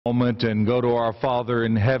Moment and go to our Father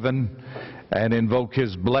in heaven and invoke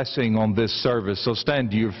His blessing on this service. So stand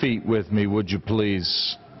to your feet with me, would you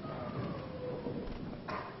please?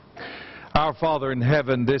 Our Father in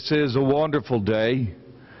heaven, this is a wonderful day.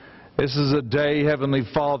 This is a day, Heavenly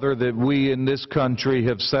Father, that we in this country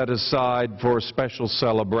have set aside for a special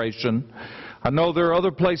celebration. I know there are other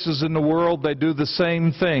places in the world they do the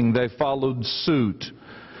same thing. They followed suit.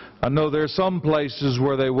 I know there are some places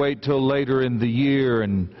where they wait till later in the year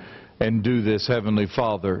and do this, Heavenly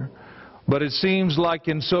Father. But it seems like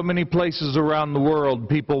in so many places around the world,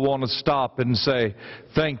 people want to stop and say,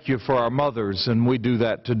 thank you for our mothers. And we do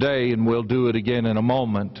that today, and we'll do it again in a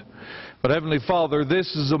moment. But Heavenly Father,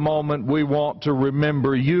 this is a moment we want to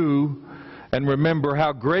remember you and remember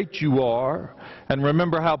how great you are, and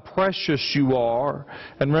remember how precious you are,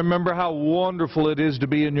 and remember how wonderful it is to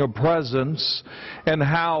be in your presence, and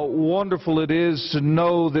how wonderful it is to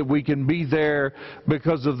know that we can be there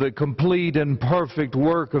because of the complete and perfect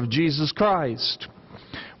work of Jesus Christ.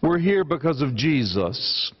 We're here because of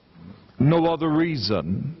Jesus, no other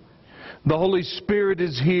reason. The Holy Spirit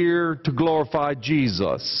is here to glorify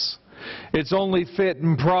Jesus. It's only fit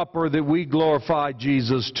and proper that we glorify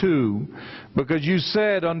Jesus too, because you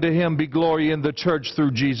said unto Him be glory in the church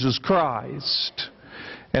through Jesus Christ.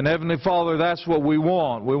 And Heavenly Father, that's what we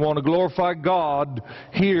want. We want to glorify God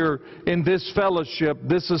here in this fellowship,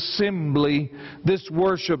 this assembly, this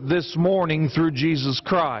worship this morning through Jesus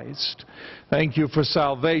Christ. Thank you for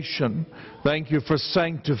salvation. Thank you for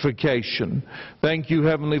sanctification. Thank you,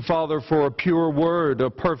 Heavenly Father, for a pure word, a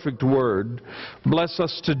perfect word. Bless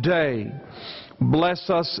us today. Bless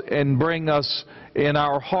us and bring us in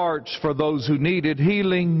our hearts for those who needed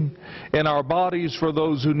healing, in our bodies for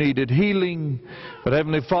those who needed healing. But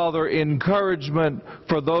Heavenly Father, encouragement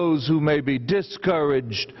for those who may be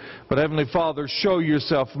discouraged. But Heavenly Father, show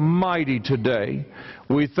yourself mighty today.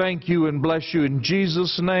 We thank you and bless you in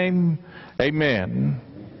Jesus' name. Amen.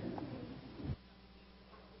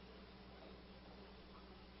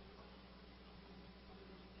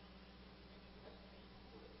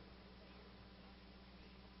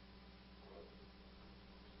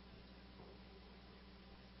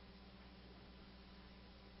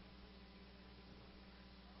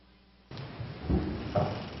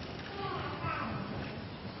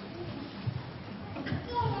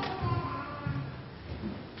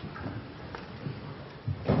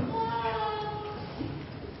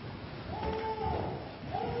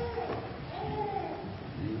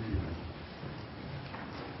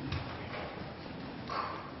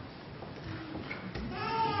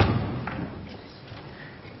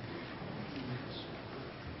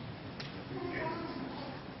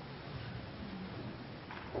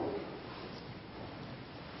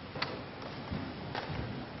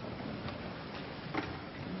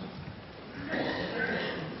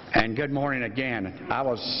 And good morning again. I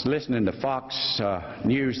was listening to Fox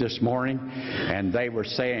News this morning, and they were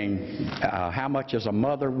saying, how much is a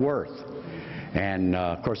mother worth? And,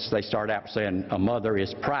 of course, they started out saying a mother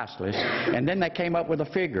is priceless. And then they came up with a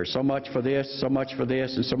figure, so much for this, so much for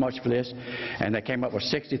this, and so much for this. And they came up with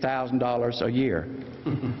 $60,000 a year.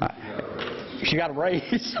 She got a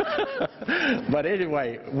raise. But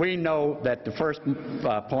anyway, we know that the first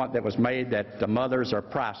point that was made, that the mothers are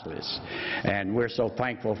priceless. And we're so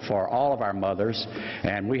thankful for all of our mothers.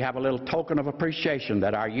 And we have a little token of appreciation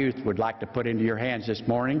that our youth would like to put into your hands this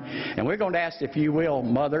morning. And we're going to ask, if you will,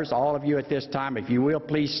 mothers, all of you at this time, if you will,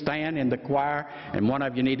 please stand in the choir. And one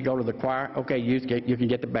of you need to go to the choir. Okay, youth, you can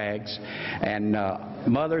get the bags. And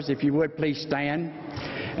mothers, if you would, please stand.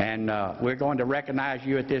 And we're going to recognize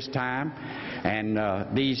you at this time.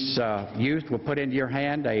 And these youth will put into your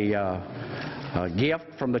hand a gift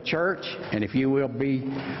from the church. And if you will be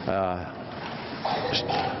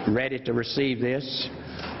ready to receive this.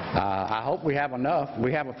 I hope we have enough.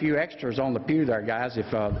 We have a few extras on the pew there, guys,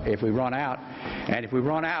 if we run out. And if we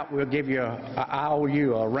run out, we'll give you, I owe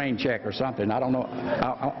you a rain check or something. I don't know.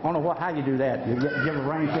 I don't know how you do that. You give a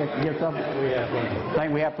rain check, you give something? We have plenty.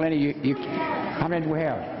 Think we have plenty? How many do we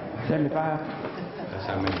have? 75? That's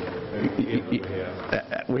how many.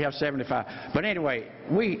 We have 75. But anyway,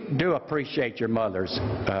 we do appreciate your mothers.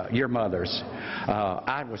 I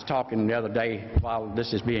was talking the other day while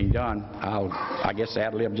this is being done. I guess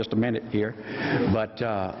ad-lib just a minute here. But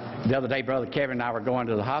the other day, Brother Kevin and I were going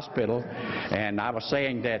to the hospital, and I was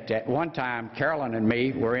saying that at one time, Carolyn and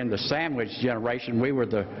me were in the sandwich generation. We were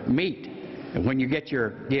the meat. And when you get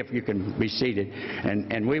your gift, you can be seated.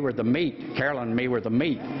 And we were the meat. Carolyn and me were the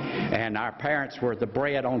meat. And our parents were the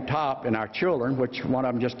bread on top, and our children, which one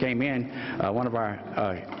of them just came in, one of our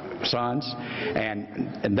sons,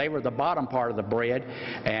 and they were the bottom part of the bread,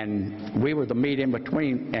 and we were the meat in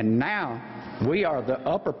between. And now we are the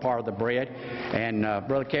upper part of the bread, and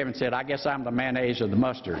Brother Kevin said, I guess I'm the mayonnaise or the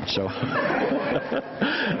mustard. So,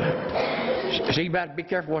 so you better be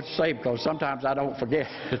careful what you say, because sometimes I don't forget.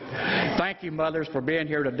 Thank you, mothers, for being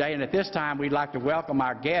here today. And at this time, we'd like to welcome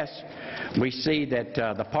our guests. We see that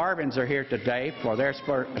the Parvins are here today for their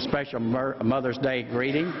special Mother's Day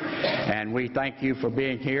greeting, and we thank you for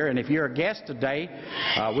being here. And if you're a guest today,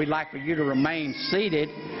 we'd like for you to remain seated,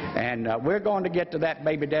 and we're going to get to that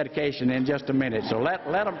baby dedication in just a minute, so let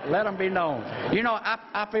them be known. You know,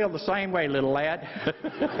 I feel the same way, little lad.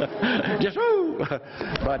 Just woo!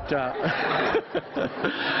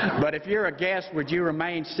 But if you're a guest, would you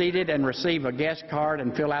remain seated and receive a guest card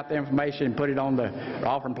and fill out the information and put it on the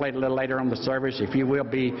offering plate a little later on the service? If you will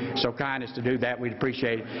be so kind as to do that, we'd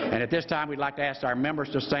appreciate it. And at this time, we'd like to ask our members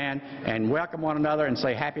to stand and welcome one another and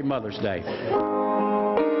say Happy Mother's Day.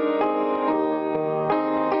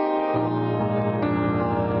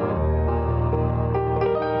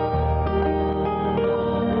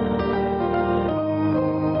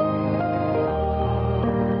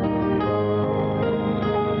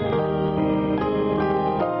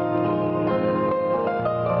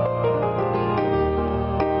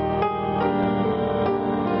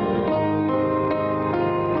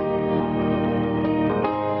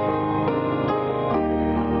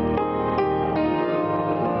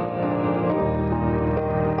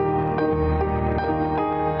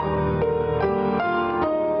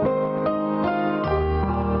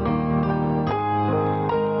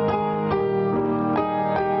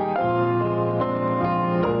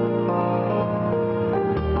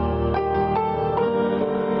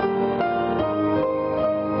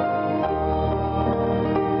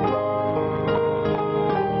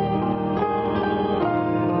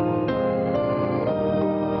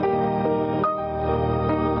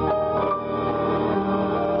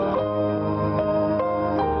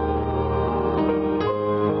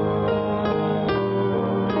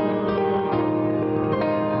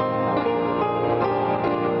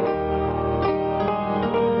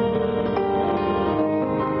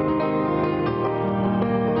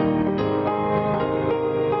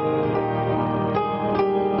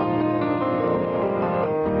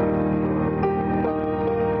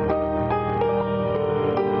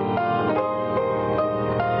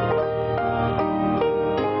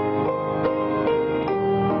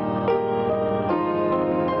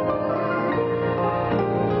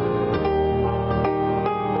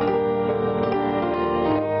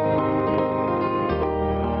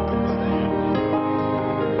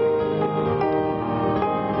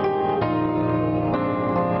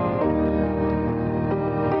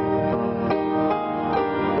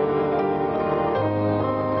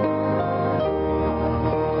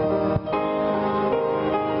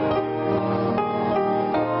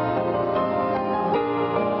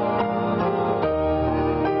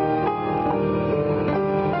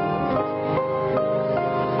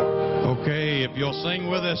 Sing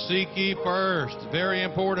with us, Seek Ye First. Very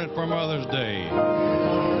important for Mother's Day.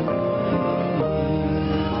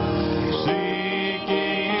 Seek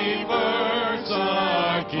ye first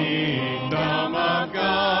the kingdom of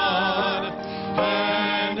God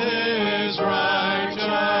and His righteousness,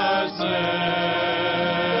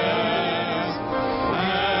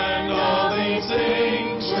 and all these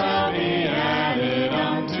things shall be added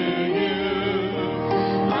unto you.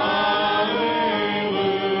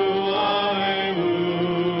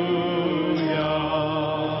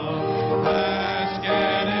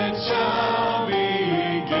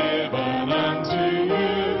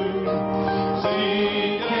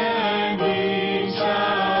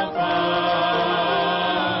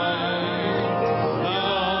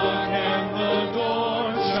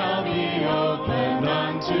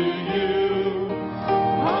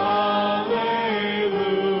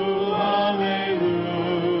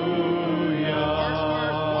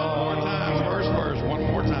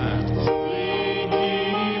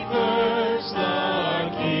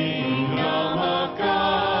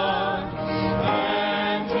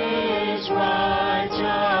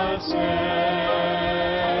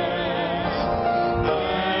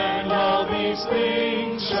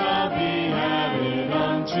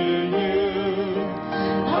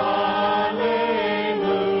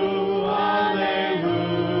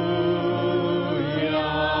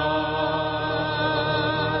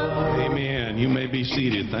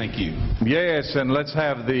 Seated. Thank you. Yes, and let's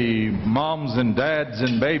have the moms and dads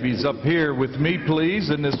and babies up here with me,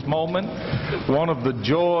 please, in this moment. One of the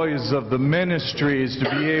joys of the ministry is to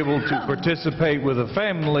be able to participate with a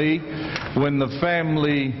family when the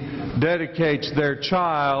family dedicates their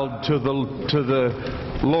child to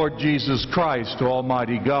the Lord Jesus Christ, to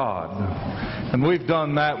Almighty God. And we've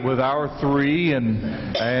done that with our three,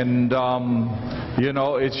 and you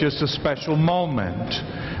know, it's just a special moment.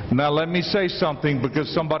 Now let me say something,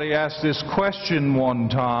 because somebody asked this question one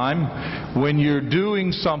time. When you're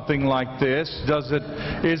doing something like this,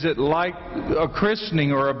 is it like a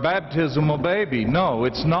christening or a baptism of a baby? No,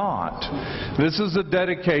 it's not. This is a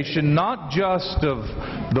dedication not just of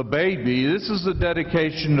the baby. This is a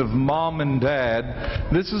dedication of mom and dad.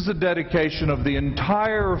 This is a dedication of the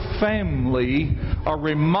entire family, a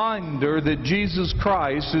reminder that Jesus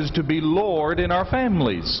Christ is to be Lord in our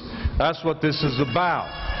families. That's what this is about.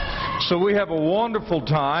 So we have a wonderful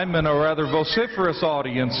time and a rather vociferous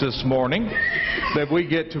audience this morning that we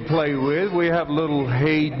get to play with. We have little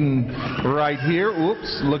Hayden right here.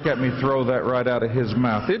 Oops, look at me throw that right out of his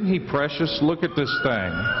mouth. Isn't he precious? Look at this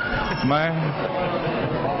thing. Man,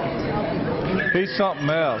 he's something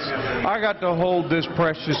else. I got to hold this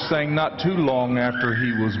precious thing not too long after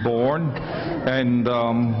he was born. And,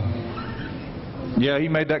 yeah, he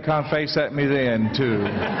made that kind of face at me then, too.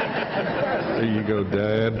 There you go,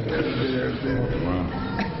 Dad.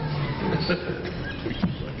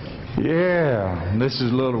 Yeah, this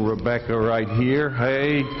is little Rebecca right here.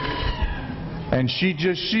 Hey. And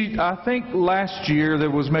I think last year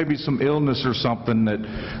there was maybe some illness or something, that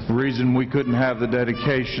reason we couldn't have the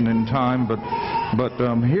dedication in time, but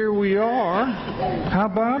here we are. How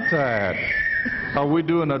about that? Are we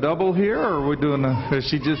doing a double here, or are we doing is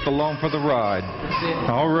she just along for the ride?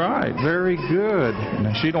 All right, very good.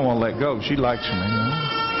 Now, she don't want to let go. She likes me.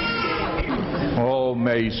 Oh,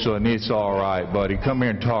 Mason, it's all right, buddy. Come here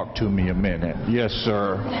and talk to me a minute. Yes,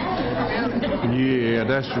 sir. Yeah,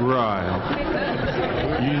 that's right.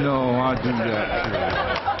 You know I do that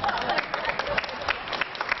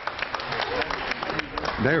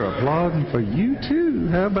too. They're applauding for you too.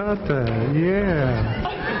 How about that?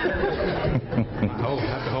 Yeah. Oh,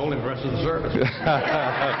 have to hold him the rest of the service.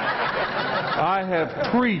 I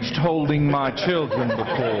have preached holding my children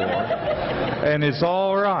before, and it's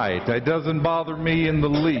all right. It doesn't bother me in the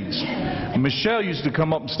least. Michelle used to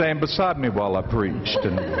come up and stand beside me while I preached,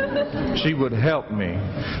 and she would help me.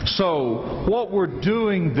 So what we're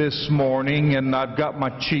doing this morning, and I've got my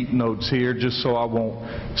cheat notes here just so I won't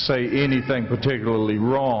say anything particularly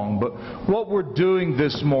wrong, but what we're doing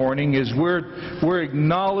this morning is we're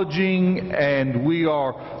acknowledging and we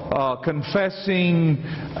are confessing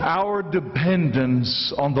our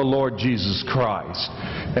dependence on the Lord Jesus Christ.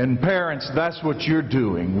 And parents, that's what you're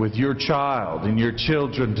doing with your child and your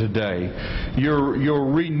children today. You're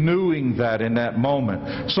renewing that in that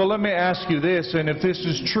moment. So let me ask you this, and if this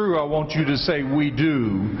is true, I want you to say, we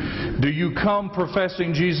do. Do you come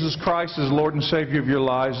professing Jesus Christ as Lord and Savior of your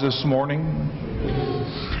lives this morning?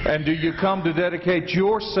 And do you come to dedicate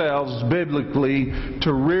yourselves biblically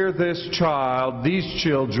to rear this child, these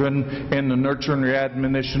children, in the nurture and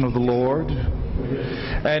admonition of the Lord?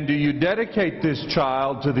 And do you dedicate this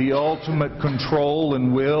child to the ultimate control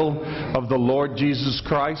and will of the Lord Jesus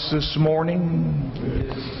Christ this morning?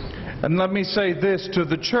 And let me say this to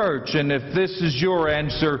the church, and if this is your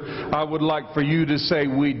answer, I would like for you to say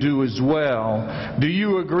we do as well. Do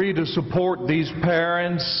you agree to support these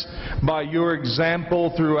parents by your example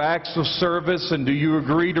through acts of service, and do you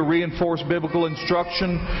agree to reinforce biblical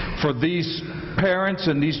instruction for these parents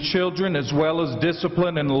and these children, as well as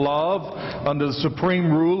discipline and love under the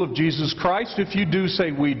supreme rule of Jesus Christ? If you do,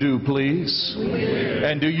 say we do, please.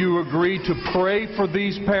 And do you agree to pray for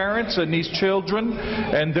these parents and these children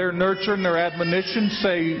and their nurture and their admonition?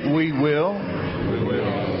 Say we will.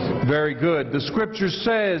 Very good. The Scripture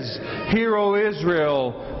says, "Hear, O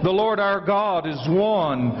Israel, the Lord our God is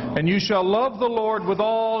one, and you shall love the Lord with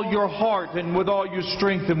all your heart and with all your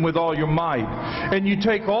strength and with all your might." And you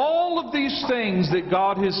take all of these things that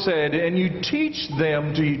God has said and you teach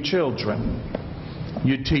them to your children.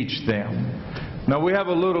 You teach them. Now we have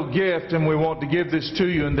a little gift, and we want to give this to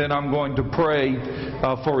you, and then I'm going to pray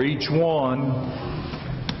for each one.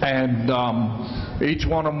 And each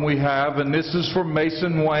one of them we have, and this is for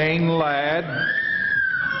Mason Wayne Ladd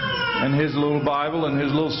and his little Bible and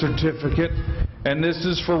his little certificate. And this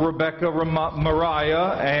is for Rebecca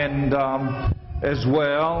Mariah and as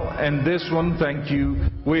well. And this one, thank you,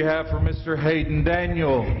 we have for Mr. Hayden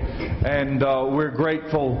Daniel. And we're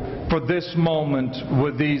grateful for this moment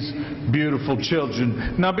with these beautiful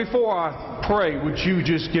children. Now before I pray, would you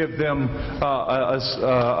just give them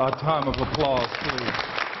a time of applause, please?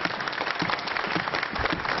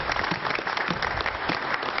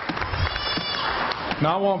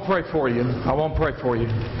 Now I want to pray for you. I want to pray for you.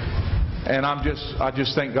 And I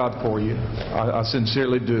just thank God for you. I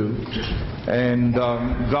sincerely do. And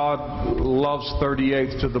God loves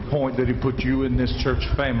 38th to the point that He put you in this church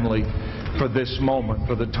family for this moment,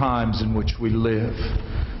 for the times in which we live.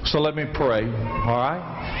 So let me pray, all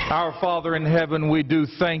right? Our Father in heaven, we do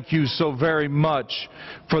thank you so very much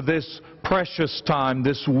for this precious time,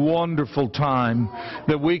 this wonderful time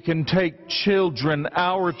that we can take children,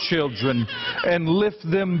 our children, and lift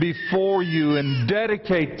them before you and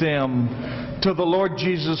dedicate them to the Lord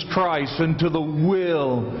Jesus Christ and to the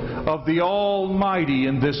will of the Almighty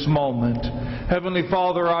in this moment. Heavenly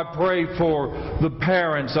Father, I pray for the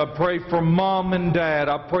parents. I pray for mom and dad.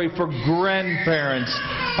 I pray for grandparents.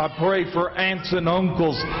 I pray for aunts and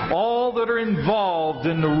uncles, all that are involved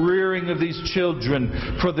in the rearing of these children,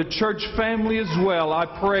 for the church family as well. I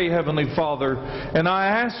pray, Heavenly Father, and I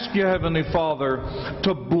ask you, Heavenly Father,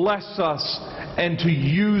 to bless us and to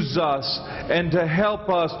use us and to help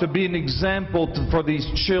us to be an example for these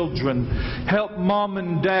children. Help mom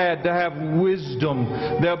and dad to have wisdom.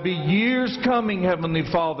 There'll be years coming, Heavenly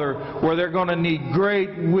Father, where they're going to need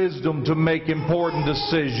great wisdom to make important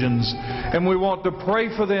decisions. And we want to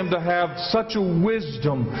pray for them to have such a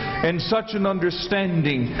wisdom and such an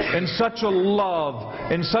understanding and such a love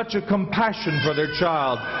and such a compassion for their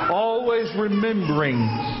child. Always remembering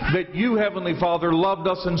that you, Heavenly Father, loved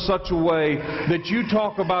us in such a way that you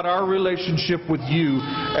talk about our relationship with you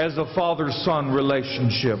as a father-son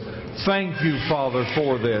relationship. Thank you, Father,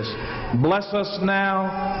 for this. Bless us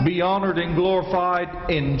now. Be honored and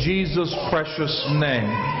glorified in Jesus' precious name.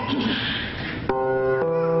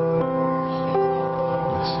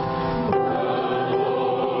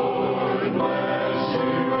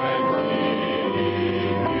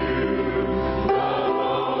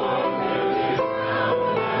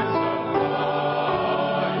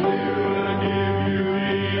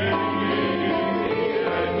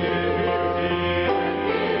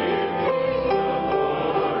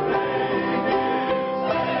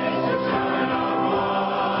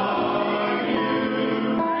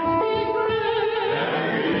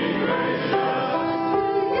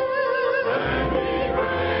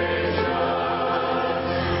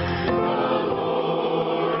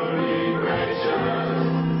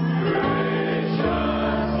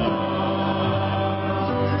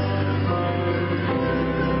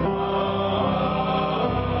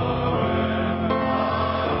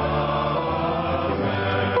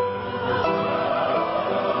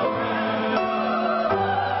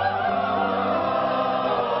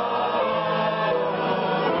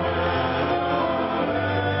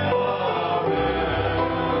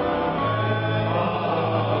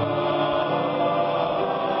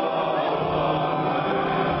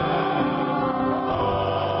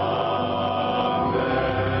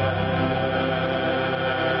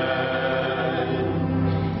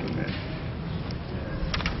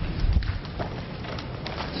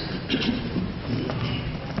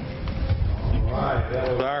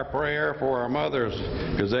 Prayer for our mothers,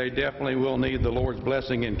 because they definitely will need the Lord's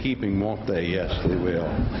blessing and keeping, won't they? Yes, they will.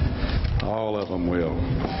 All of them will.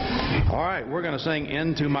 All right, we're going to sing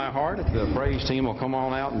Into My Heart. If the praise team will come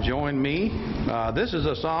on out and join me. This is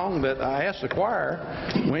a song that I asked the choir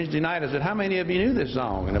Wednesday night. I said, how many of you knew this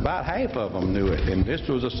song? And about half of them knew it. And this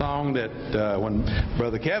was a song that when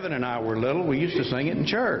Brother Kevin and I were little, we used to sing it in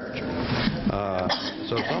church.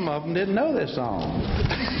 So some of them didn't know this song.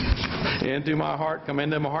 Into my heart, come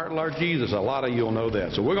into my heart, Lord Jesus. A lot of you will know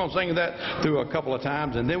that. So we're going to sing that through a couple of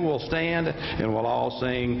times, and then we'll stand and we'll all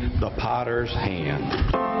sing The Potter's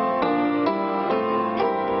Hand.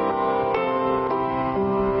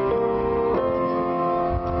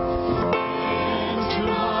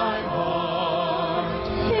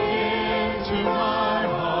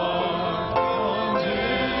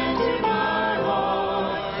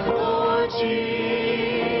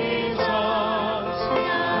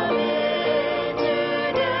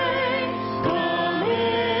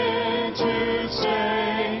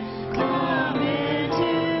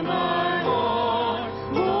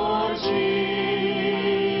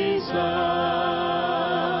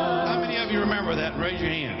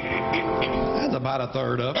 About a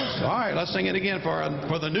third of us. All right, let's sing it again for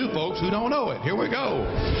the new folks who don't know it. Here we go.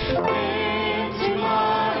 Into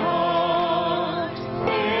my heart,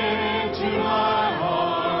 into my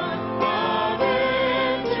heart, come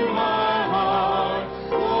into my heart,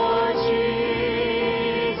 Lord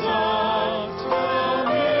Jesus, come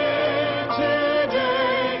in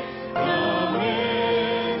today, come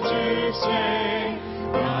in to stay,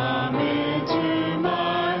 come into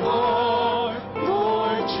my heart,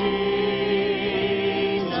 Lord Jesus.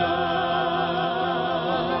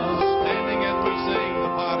 Standing as we sing The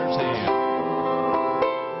Potter's Hand.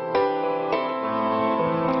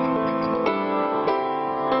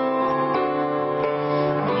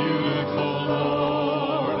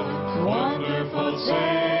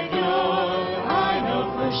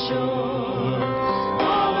 sure.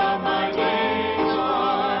 All of my days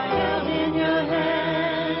are held in your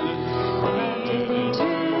hand. Lead me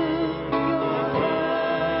to your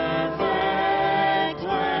perfect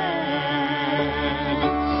land.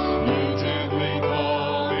 You gently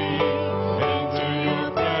call me into your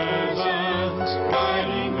presence,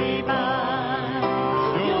 guiding me by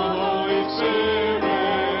your Holy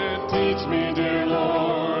Spirit. Teach me, dear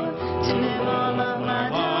Lord, to love my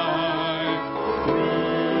life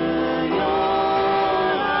through your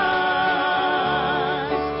eyes.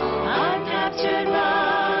 I'm captured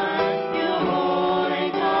by your holy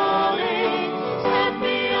calling. Set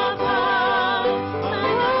me apart. I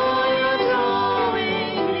know you're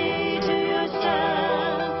drawing me to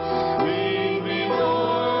yourself. Lead me,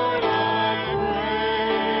 Lord, I pray.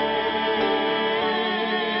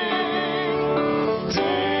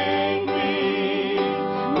 Take me,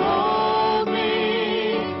 mold me,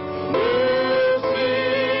 use me,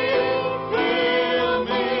 fill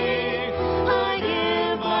me. I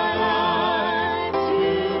give my life to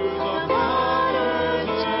the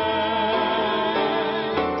potter's hand.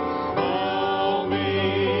 Hold me,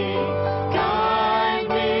 guide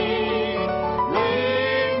me,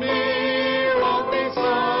 lead me, walk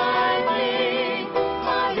beside me.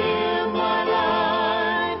 I give my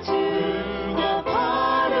life to the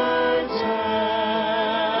potter's hand.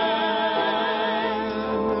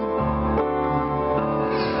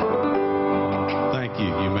 Thank you.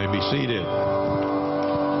 You may be seated.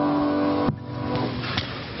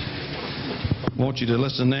 I want you to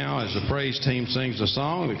listen now as the praise team sings a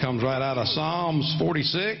song that comes right out of Psalms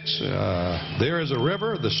 46. There is a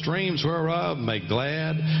river, the streams whereof make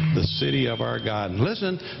glad the city of our God. And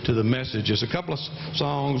listen to the messages. A couple of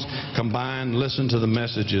songs combined. Listen to the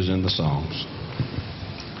messages in the songs.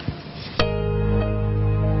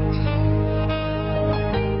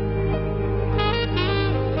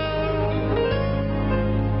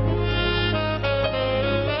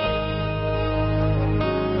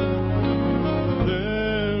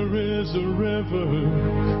 There is a river,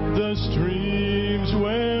 the streams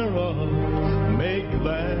whereof make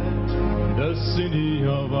glad the city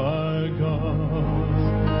of our God.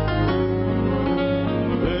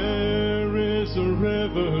 There is a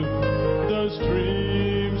river, the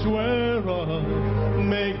streams whereof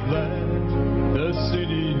make glad the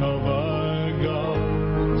city of our God.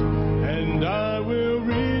 And I will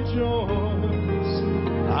rejoice,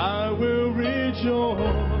 I will rejoice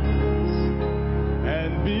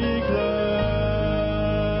and be glad.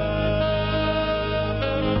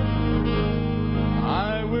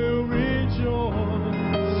 I will rejoice,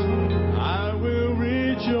 I will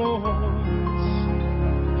rejoice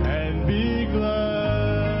and be glad.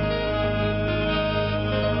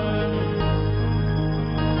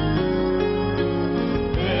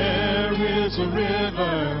 There is a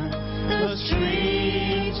river, the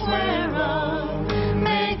streams whereof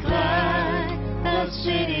make glad the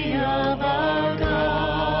city of our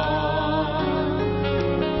God.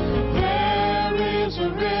 There is a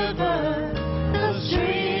river, the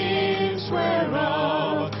streams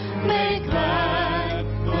whereof make glad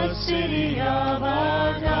the city of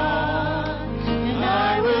our God. And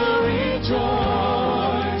I will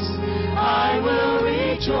rejoice, I will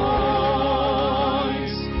rejoice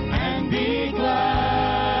and be glad.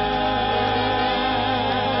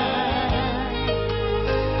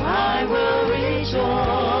 I will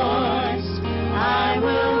rejoice, I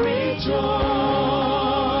will rejoice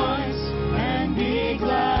and be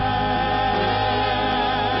glad.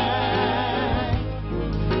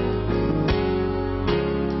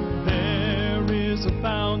 There is a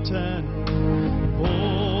fountain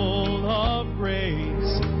full of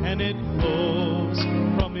grace, and it flows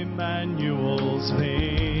from Emmanuel's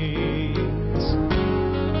veins.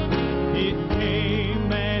 It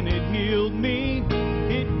came and it healed me.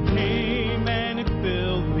 It came and it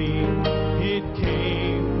filled me. It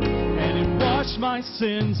came and it washed my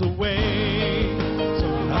sins away. So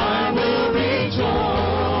I will rejoice,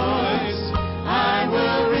 I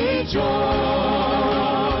will rejoice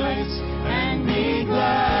and be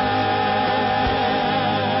glad.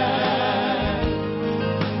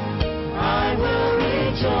 I will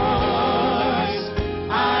rejoice,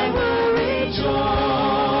 I will rejoice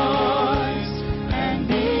and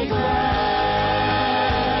be glad.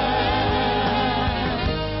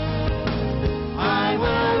 I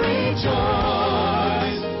will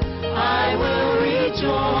rejoice, I will rejoice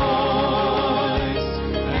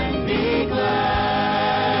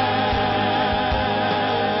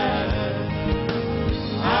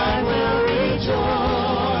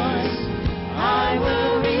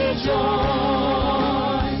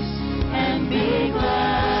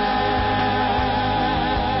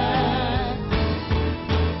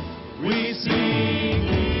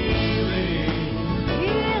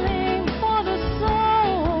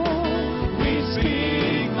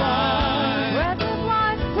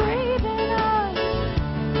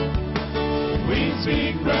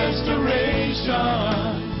speak restoration.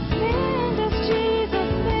 Mend us, Jesus,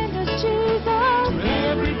 To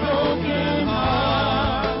every broken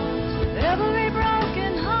heart, every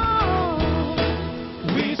broken heart.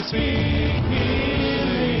 we speak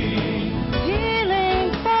healing. Healing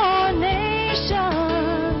for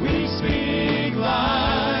nations. We speak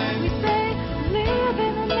life. We say, live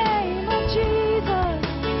in the name of Jesus.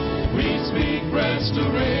 We speak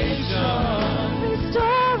restoration.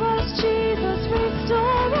 Restore us, Jesus,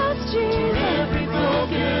 restore us, To Jesus. every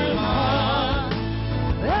broken heart,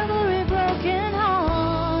 Every broken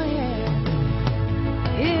heart, yeah.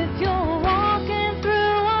 If you're walking through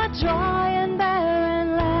a dry and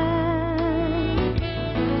barren land,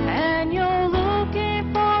 and you're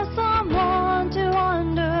looking for someone to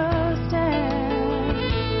understand,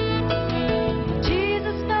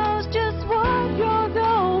 Jesus knows just what you're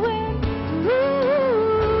going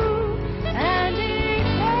through, and He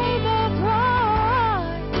paid the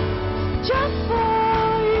price just for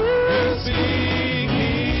you. we speak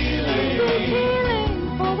healing. Healing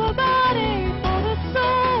for the body, for the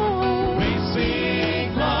soul. We speak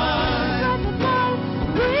life. Breath of life,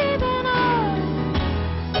 breathe in us.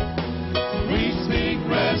 We speak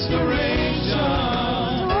restoration.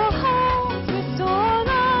 Restore homes, restore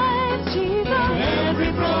lives, Jesus.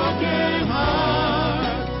 Every broken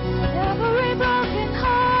heart, Every broken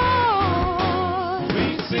heart.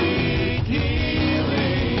 we seek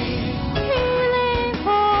healing. Healing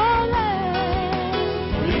for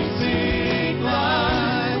land. We seek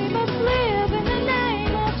life. We must live in the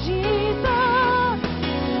name of Jesus.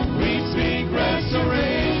 We speak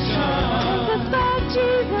restoration.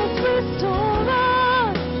 Jesus, restore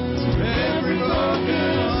us. To every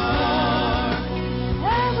broken heart,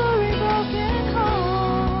 Every broken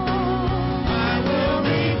heart. I will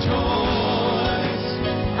rejoice.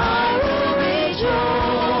 I will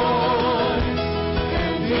rejoice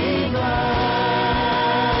And be glad.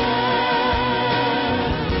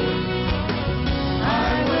 I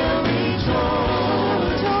will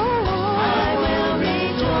rejoice. I will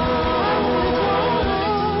rejoice.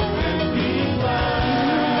 And be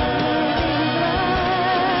glad.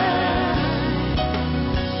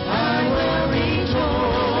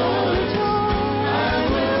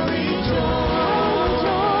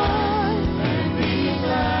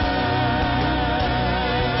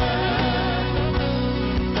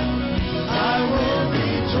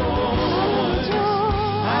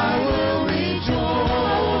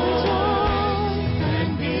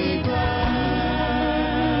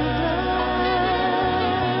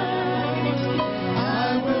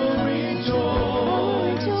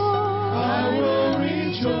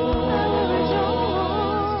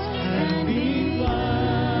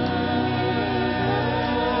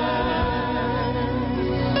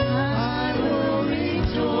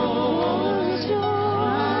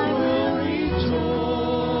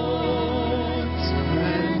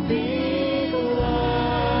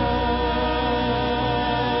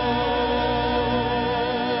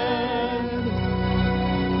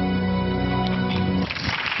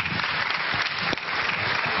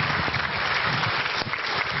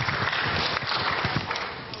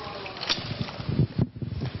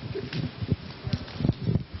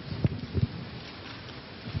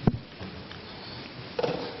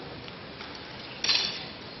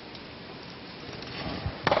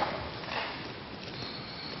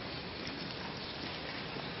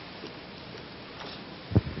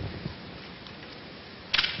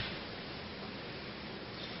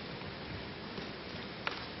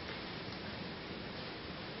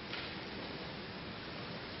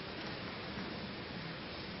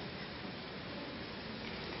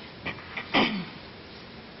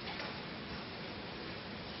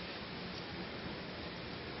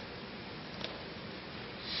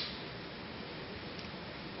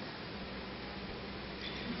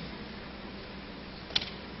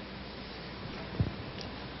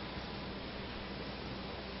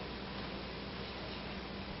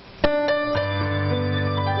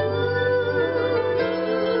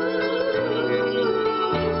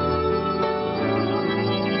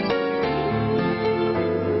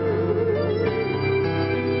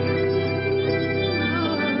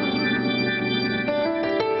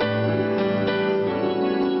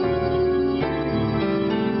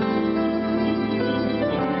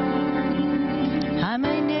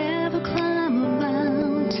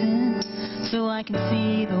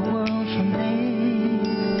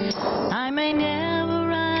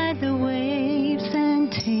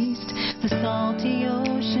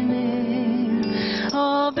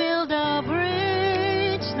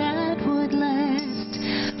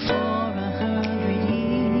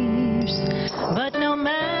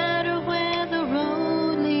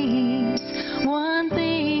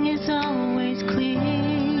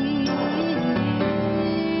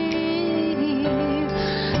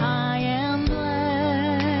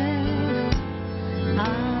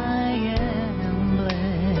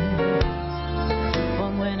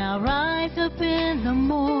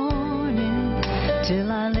 till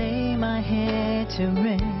I lay my head to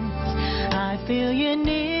rest. I feel you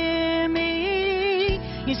near me,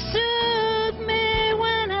 you soothe me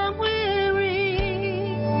when I'm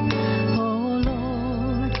weary. Oh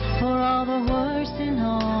Lord, for all the worst and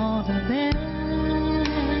all the best,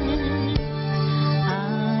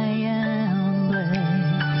 I am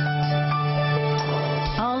blessed.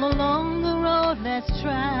 All along the road less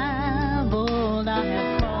traveled, I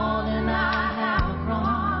have crawled and I have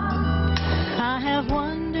run. I have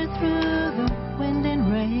wandered through the wind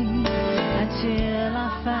and rain until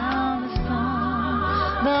I found the sun.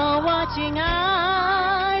 The watching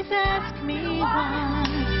eyes ask me why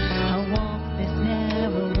I walk this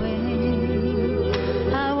narrow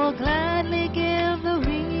way. I will gladly give the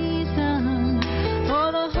reason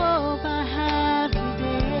for the hope I have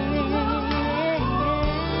today.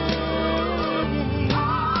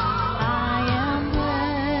 I am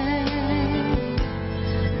blessed.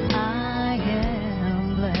 I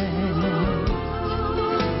am blessed.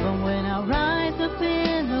 From when I rise up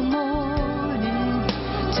in the morning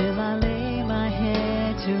till I lay my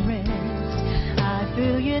head to rest, I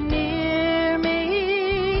feel you near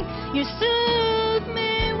me, you soothe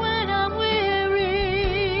me when I'm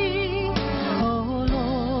weary. Oh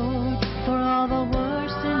Lord, for all the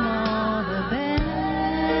worst and all the best,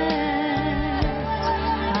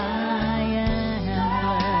 I am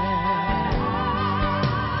blessed.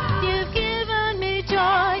 You've given me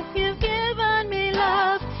joy, you've given me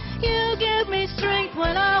love, you give me strength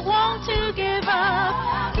when I want to give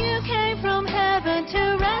up. You came from heaven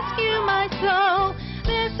to rescue my soul.